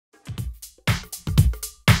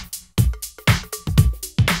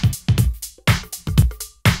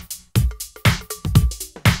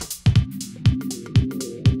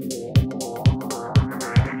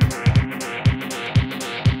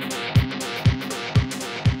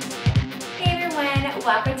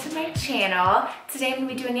welcome to my channel. Today I'm going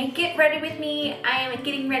to be doing a get ready with me. I am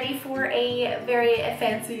getting ready for a very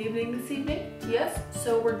fancy evening this evening. Yes,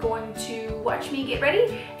 so we're going to watch me get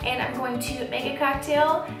ready and I'm going to make a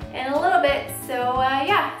cocktail in a little bit. So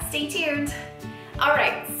yeah, stay tuned.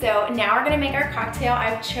 Alright, so now we're going to make our cocktail.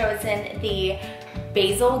 I've chosen the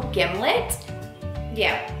Basil Gimlet.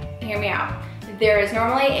 Yeah, hear me out. There is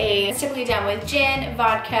normally it's typically done with gin,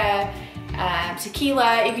 vodka,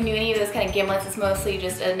 tequila. You can do any of those kind of gimlets. It's mostly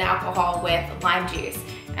just an alcohol with lime juice.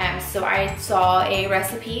 So I saw a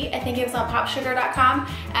recipe, I think it was on popsugar.com.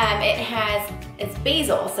 It's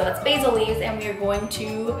basil, so it's basil leaves, and we are going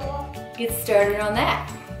to get started on that.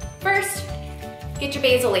 First, get your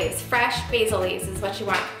basil leaves. Fresh basil leaves is what you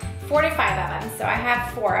want. 45 of them, so I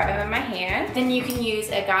have 4 of them in my hand. Then you can use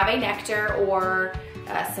agave nectar or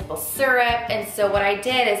simple syrup. And so what I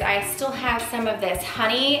did is I still have some of this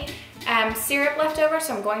honey syrup left over,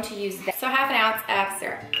 so I'm going to use that. So half an ounce of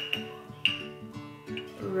syrup.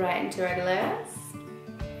 Right into our glass.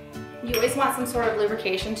 You always want some sort of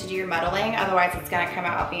lubrication to do your muddling, otherwise it's gonna come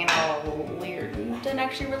out being all weird and didn't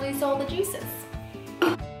actually release all the juices.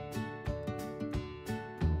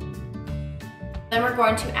 Then we're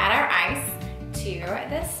going to add our ice to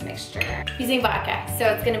this mixture using vodka. So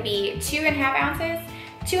it's gonna be 2.5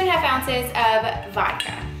 ounces of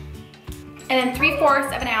vodka. And then 3/4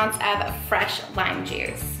 of an ounce of fresh lime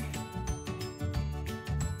juice.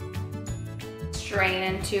 Strain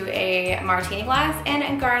into a martini glass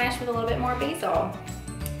and garnish with a little bit more basil.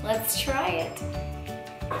 Let's try it.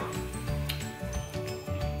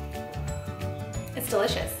 It's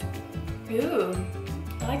delicious. Ooh,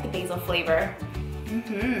 I like the basil flavor.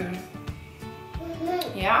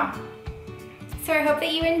 Yeah. So I hope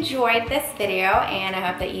that you enjoyed this video and I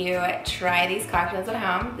hope that you try these cocktails at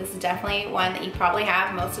home. This is definitely one that you probably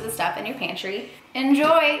have most of the stuff in your pantry.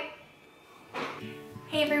 Enjoy!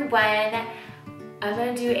 Hey everyone, I'm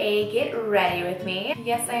gonna do a get ready with me.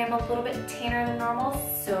 Yes, I am a little bit tanner than normal,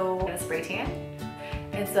 so I'm gonna spray tan.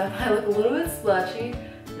 And so if I look a little bit splotchy,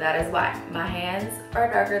 that is why. My hands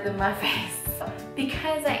are darker than my face.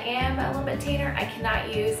 Because I am a little bit tanner, I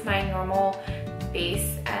cannot use my normal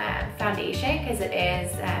base foundation because it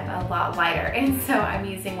is a lot lighter, and so I'm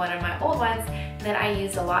using one of my old ones that I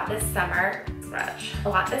used a lot this summer.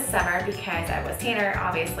 Because I was tanner,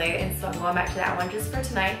 obviously, and so I'm going back to that one just for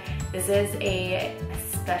tonight. This is a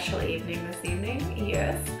special evening this evening,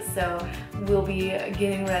 yes, so we'll be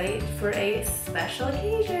getting ready for a special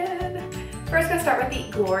occasion. First, I'm gonna start with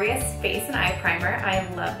the Glorious Face and Eye Primer. I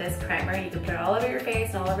love this primer. You can put it all over your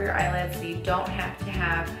face and all over your eyelids, so you don't have to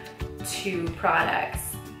have 2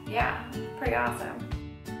 products. Yeah, pretty awesome.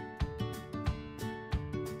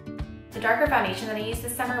 The darker foundation that I used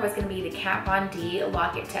this summer was gonna be the Kat Von D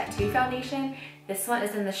Lock It Tattoo Foundation. This one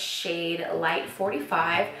is in the shade Light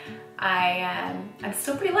 45. I'm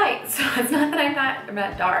still pretty light, so it's not that I'm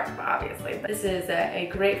not dark, obviously. But this is a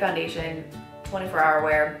great foundation, 24-hour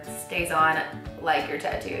wear, stays on like your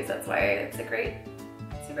tattoos. That's why it's a great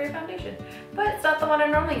foundation. But it's not the one I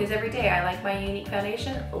normally use every day. I like my Younique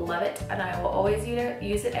foundation, love it, and I will always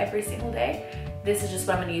use it every single day. This is just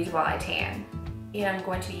what I'm gonna use while I tan. And I'm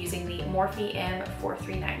going to be using the Morphe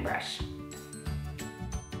M439 brush.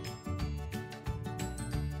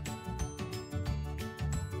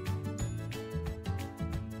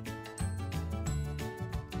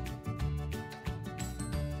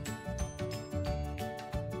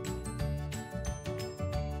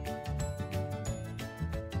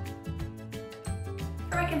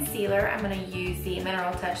 For my concealer, I'm going to use the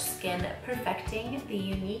Mineral Touch Skin Perfecting, the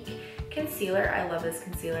Younique concealer. I love this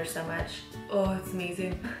concealer so much. Oh, it's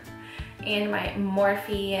amazing. And my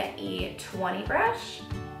Morphe E20 brush,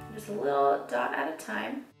 just a little dot at a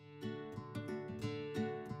time.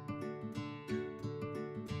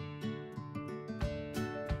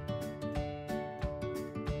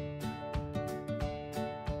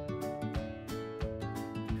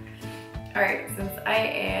 All right, since I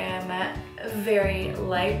am very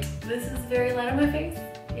light, this is very light on my face.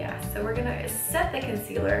 Yeah, so we're gonna set the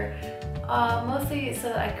concealer mostly so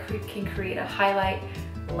that I can create a highlight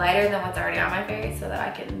lighter than what's already on my face so that I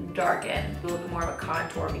can darken a little bit more of a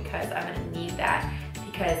contour, because I'm gonna need that,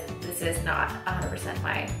 because this is not 100%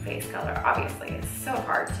 my face color. Obviously, it's so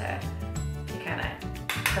hard to kind of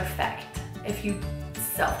perfect if you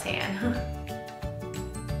self-tan.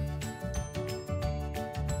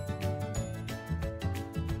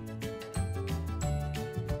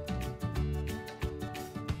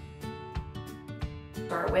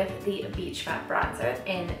 Start with the Beachfront bronzer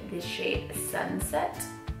in the shade Sunset.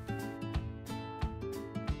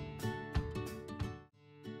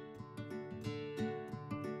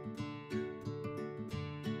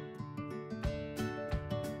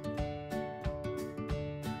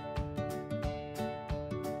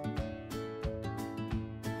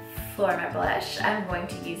 For my blush, I'm going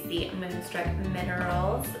to use the Moonstruck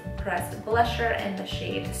Minerals Pressed Blusher in the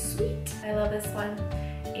shade Sweet. I love this one.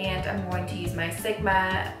 And I'm going to use my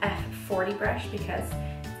Sigma F40 brush because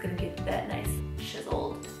it's going to give that nice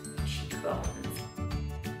chiseled cheekbones.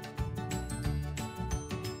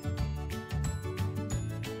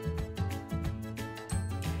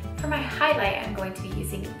 For my highlight, I'm going to be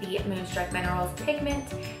using the Moonstruck Minerals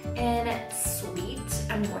Pigment in Sweet.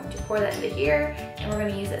 I'm going to pour that into here, and we're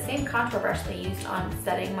going to use that same contour brush that I used on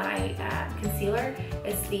setting my concealer.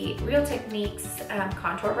 It's the Real Techniques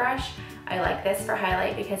contour brush. I like this for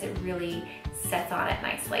highlight because it really sets on it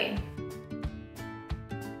nicely.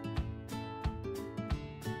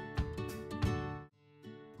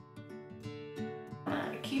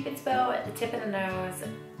 Cupid's bow at the tip of the nose,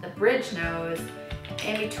 the bridge nose,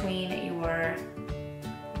 in between your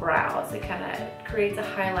brows. It kind of creates a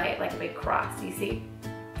highlight like a big cross, you see?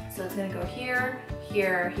 So it's gonna go here,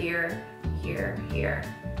 here, here, here, here,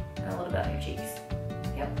 and a little bit on your cheeks.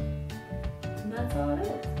 Yep, and that's all it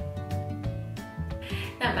is.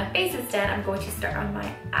 Now my face is done, I'm going to start on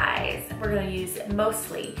my eyes. We're gonna use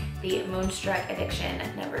mostly the Moonstruck Addiction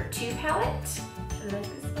No. 2 palette. Should I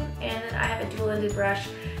like this one? And then I have a dual-ended brush.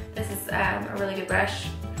 This is a really good brush.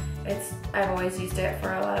 I've always used it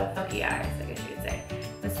for a lot of funky eyes, I guess you could say.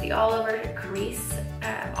 It's the all over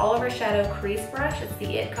shadow crease brush. It's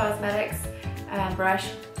the IT Cosmetics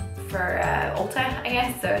brush for Ulta, I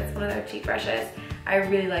guess. So it's one of their cheap brushes. I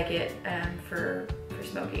really like it for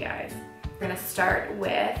smoky eyes. We're gonna start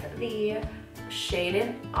with the shade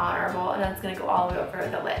in Honorable, and then it's gonna go all the way over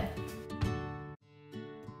the lid.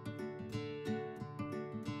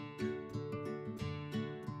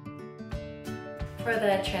 For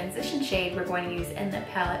the transition shade, we're going to use in the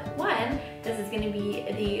palette 1. This is going to be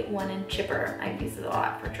the one in Chipper. I use it a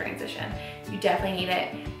lot for transition. You definitely need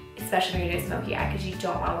it, especially if you're doing smoky eye, because you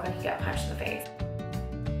don't want to look like you got punched in the face.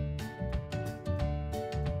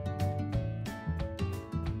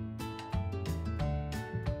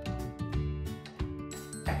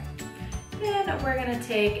 Then we're going to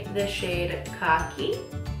take the shade Cocky,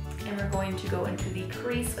 and we're going to go into the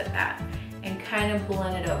crease with that and kind of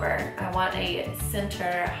blend it over. I want a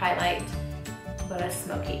center highlight, but a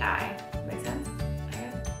smoky eye. Make sense? Okay.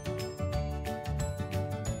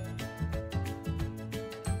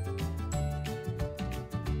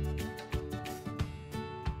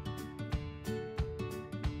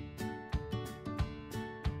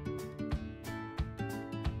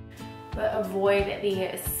 But avoid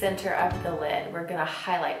the center of the lid. We're gonna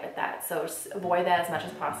highlight with that. So avoid that as much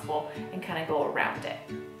as possible and kind of go around it.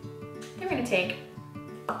 Then we're going to take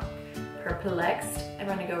Perplexed, and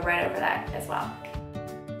we're going to go right over that as well.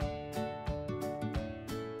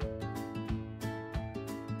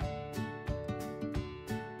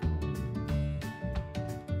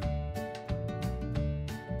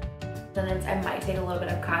 Sometimes I might take a little bit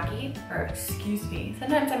of Cocky, or excuse me,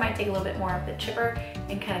 sometimes I might take a little bit more of the Chipper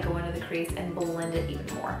and kind of go into the crease and blend it even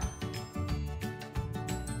more.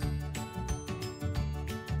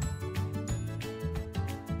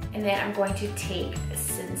 And then I'm going to take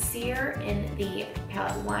Sincere in the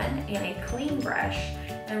palette 1 and a clean brush,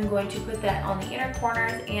 and I'm going to put that on the inner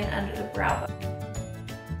corners and under the brow bone.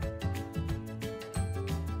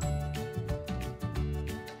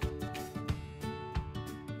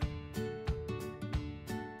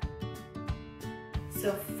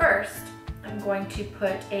 So first, I'm going to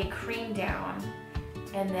put a cream down,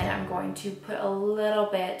 and then I'm going to put a little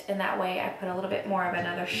bit, and that way I put a little bit more of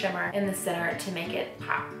another shimmer in the center to make it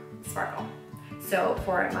pop, sparkle. So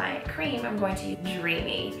for my cream, I'm going to use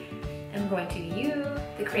Dreamy. I'm going to use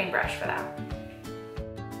the cream brush for that.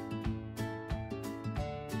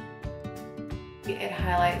 It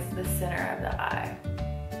highlights the center of the eye.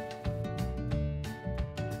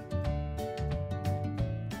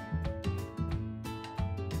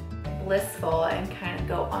 Blissful, and kind of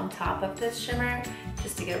go on top of this shimmer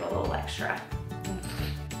just to give it a little extra.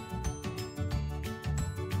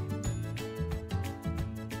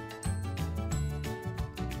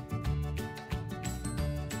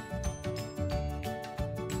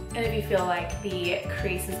 And if you feel like the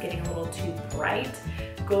crease is getting a little too bright,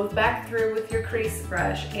 go back through with your crease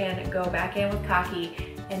brush and go back in with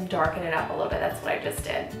Cocky and darken it up a little bit. That's what I just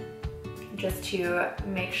did, just to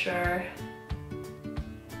make sure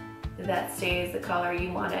that stays the color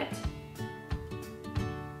you want it.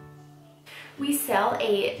 We sell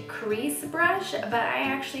a crease brush, but I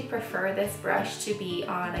actually prefer this brush to be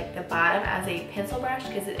on like the bottom as a pencil brush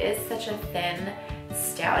because it is such a thin,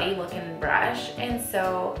 stouty looking brush, and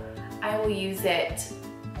so I will use it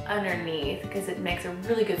underneath because it makes a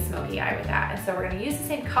really good smoky eye with that. And so we're going to use the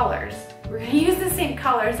same colors, We're gonna use the same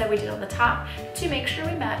colors that we did on the top to make sure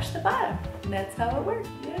we match the bottom. And that's how it works.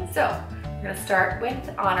 Yeah. So we're gonna start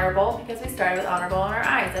with honorable because we started with honorable on our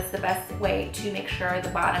eyes. That's the best way to make sure the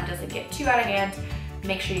bottom doesn't get too out of hand.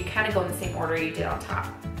 Make sure you kind of go in the same order you did on top.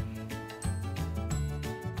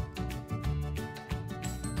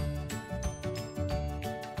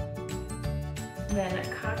 And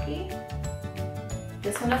then cocky.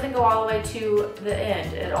 This one doesn't go all the way to the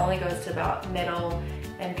end. It only goes to about middle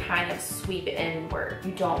and kind of sweep inward.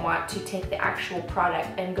 You don't want to take the actual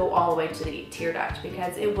product and go all the way to the tear duct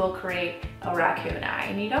because it will create a raccoon eye,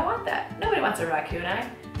 and you don't want that. Nobody wants a raccoon eye.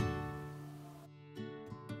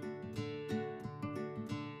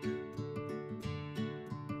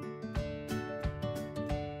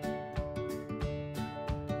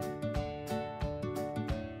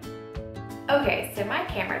 Okay, so my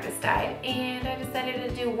camera just died and I decided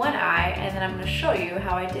to do one eye, and then I'm gonna show you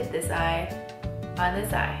how I did this eye on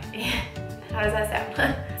this eye. How does that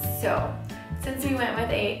sound? So, since we went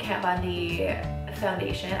with a Kat Von D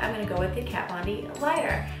foundation, I'm gonna go with the Kat Von D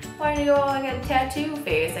liner. Wanted to go like a tattoo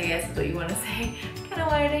face, I guess is what you wanna say. Kinda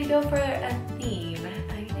wanted to go for a theme.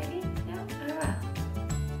 Maybe? No? I don't know.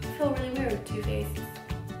 I feel really weird with two faces.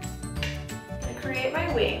 I'm gonna create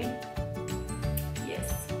my wing.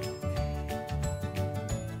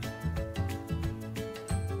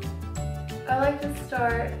 I like to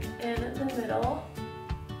start in the middle.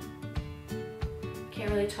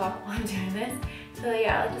 Can't really talk while I'm doing this. So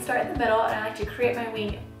yeah, I like to start in the middle and I like to create my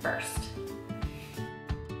wing first.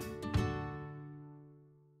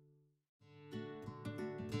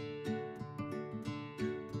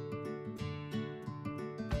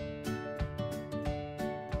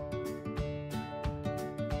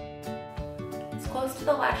 As close to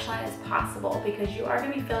the lash line as possible because you are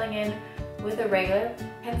going to be filling in with a regular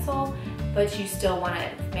pencil, but you still want to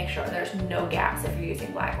make sure there's no gaps if you're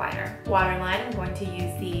using black liner. Waterline, I'm going to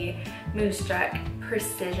use the Moonstruck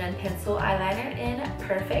Precision Pencil Eyeliner in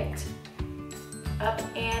Perfect. Up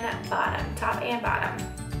and bottom, top and bottom.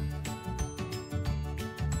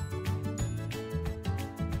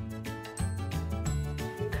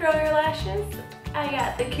 Curl your lashes. I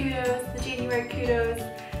got the Kudos, the January Kudos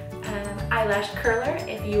eyelash curler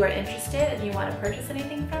if you are interested and you want to purchase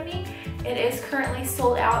anything from me. It is currently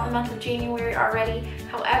sold out in the month of January already.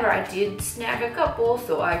 However, I did snag a couple,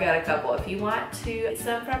 so I got a couple. If you want to get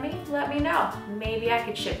some from me, let me know. Maybe I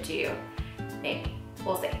could ship to you. Maybe.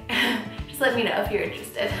 We'll see. Just let me know if you're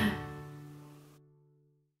interested.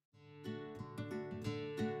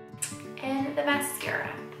 And the mascara.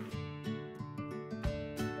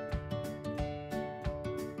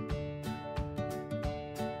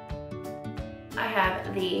 I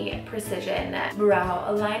have the Precision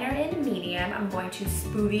Brow Liner in medium. I'm going to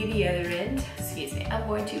spoolie the other end. Excuse me. I'm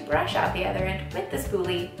going to brush out the other end with the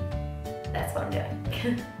spoolie. That's what I'm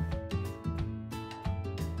doing.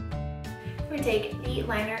 We're going to take the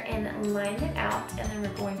liner and line it out, and then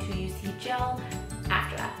we're going to use the gel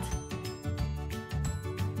after that.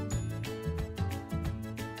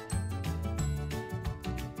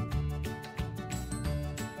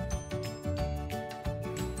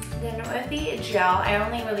 Then with the gel, I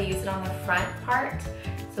only really use it on the front part,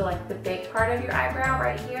 so like the big part of your eyebrow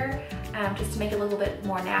right here, just to make it a little bit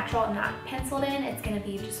more natural, not penciled in. It's going to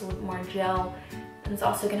be just a little more gel, and it's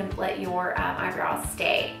also going to let your eyebrows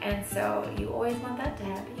stay, and so you always want that to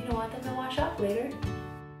happen. You don't want them to wash off later.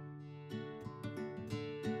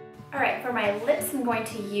 Alright, for my lips, I'm going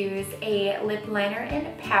to use a lip liner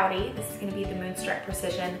in Pouty. This is going to be the Moonstruck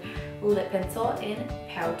Precision Lip Pencil in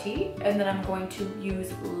Pouty. And then I'm going to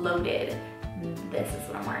use Loaded. This is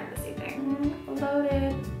what I'm wearing this evening.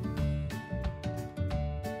 Loaded.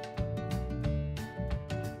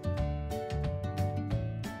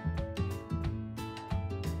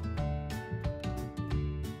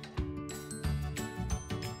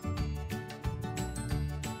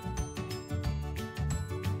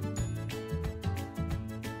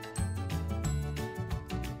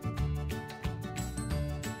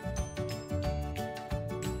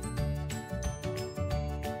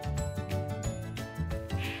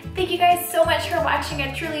 Thank you guys so much for watching.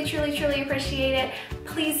 I truly, truly, truly appreciate it.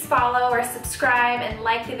 Please follow or subscribe and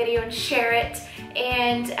like the video and share it,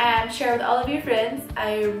 and share with all of your friends.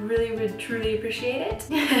 I really would truly appreciate it.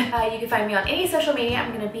 You can find me on any social media.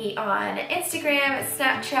 I'm going to be on Instagram,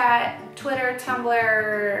 Snapchat, Twitter,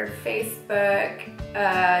 Tumblr, Facebook.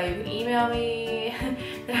 You can email me.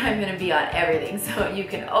 I'm going to be on everything, so you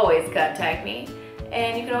can always contact me.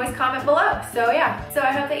 And you can always comment below. So yeah, so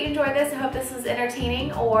I hope that you enjoyed this. I hope this was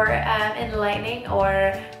entertaining or enlightening,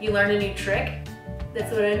 or you learned a new trick.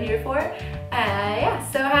 That's what I'm here for. Yeah,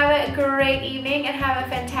 so have a great evening and have a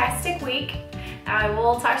fantastic week. I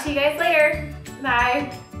will talk to you guys later.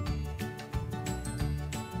 Bye.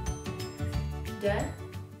 Done?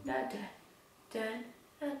 Not done. Done?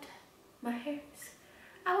 Not done. My hair's...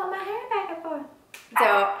 I want my hair back and forth.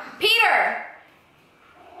 So, Peter!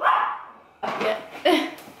 Yeah.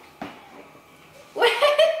 What?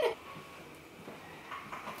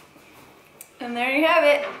 And there you have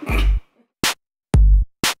it.